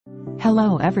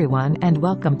Hello everyone and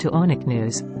welcome to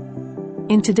OHNICKNEWS.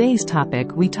 In today's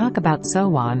topic we talk about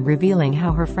Sowon revealing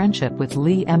how her friendship with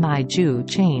Lee Mi Joo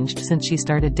changed since she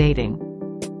started dating.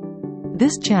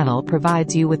 This channel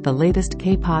provides you with the latest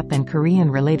K-pop and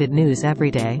Korean related news every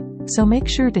day, so make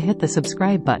sure to hit the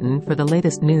subscribe button for the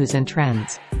latest news and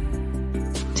trends.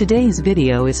 Today's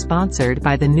video is sponsored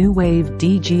by the new wave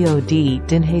DGOD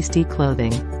Dinhasty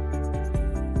Clothing.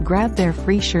 Grab their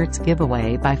free shirts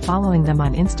giveaway by following them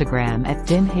on Instagram at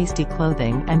Dinhasty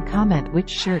Clothing and comment which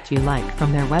shirt you like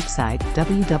from their website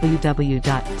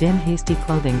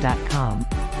www.dinhastyclothing.com.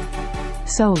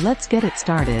 So let's get it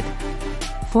started.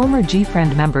 Former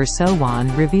GFriend member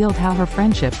Sowon revealed how her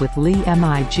friendship with Lee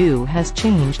Mi Joo has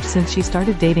changed since she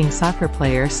started dating soccer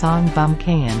player Song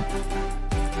Bum-kan.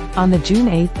 On the June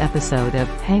 8th episode of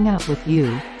Hang Out With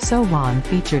You, Sowon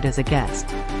featured as a guest.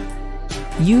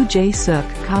 Yoo Jae-suk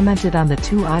commented on the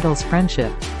two idols'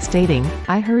 friendship, stating,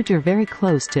 "I heard you're very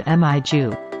close to Mi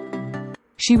Joo."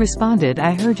 She responded,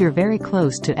 "I heard you're very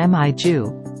close to Mi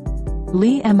Joo."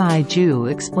 Lee Mi Joo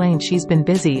explained she's been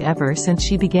busy ever since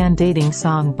she began dating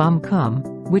Song Bum-kan,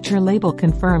 which her label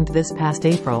confirmed this past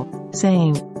April,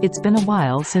 saying, "It's been a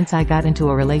while since I got into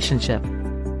a relationship."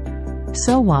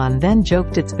 Sowon then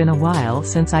joked, "It's been a while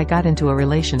since I got into a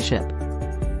relationship."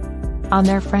 On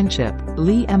their friendship,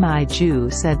 Lee Mi Joo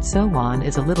said, "Sowon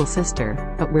is a little sister,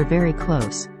 but we're very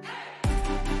close.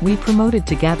 We promoted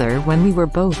together when we were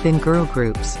both in girl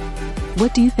groups.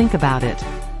 What do you think about it?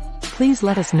 Please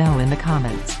let us know in the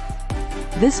comments."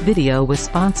 This video was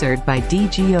sponsored by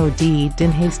DGOD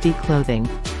Dinhasty Clothing.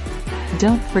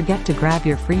 Don't forget to grab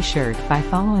your free shirt by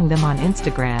following them on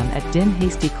Instagram at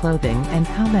Dinhasty Clothing and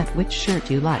comment which shirt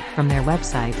you like from their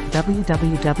website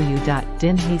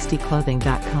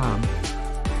www.dinhastyclothing.com.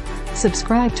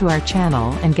 Subscribe to our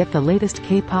channel and get the latest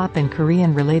K-pop and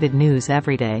Korean related news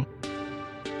every day.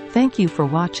 Thank you for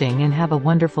watching and have a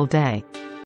wonderful day.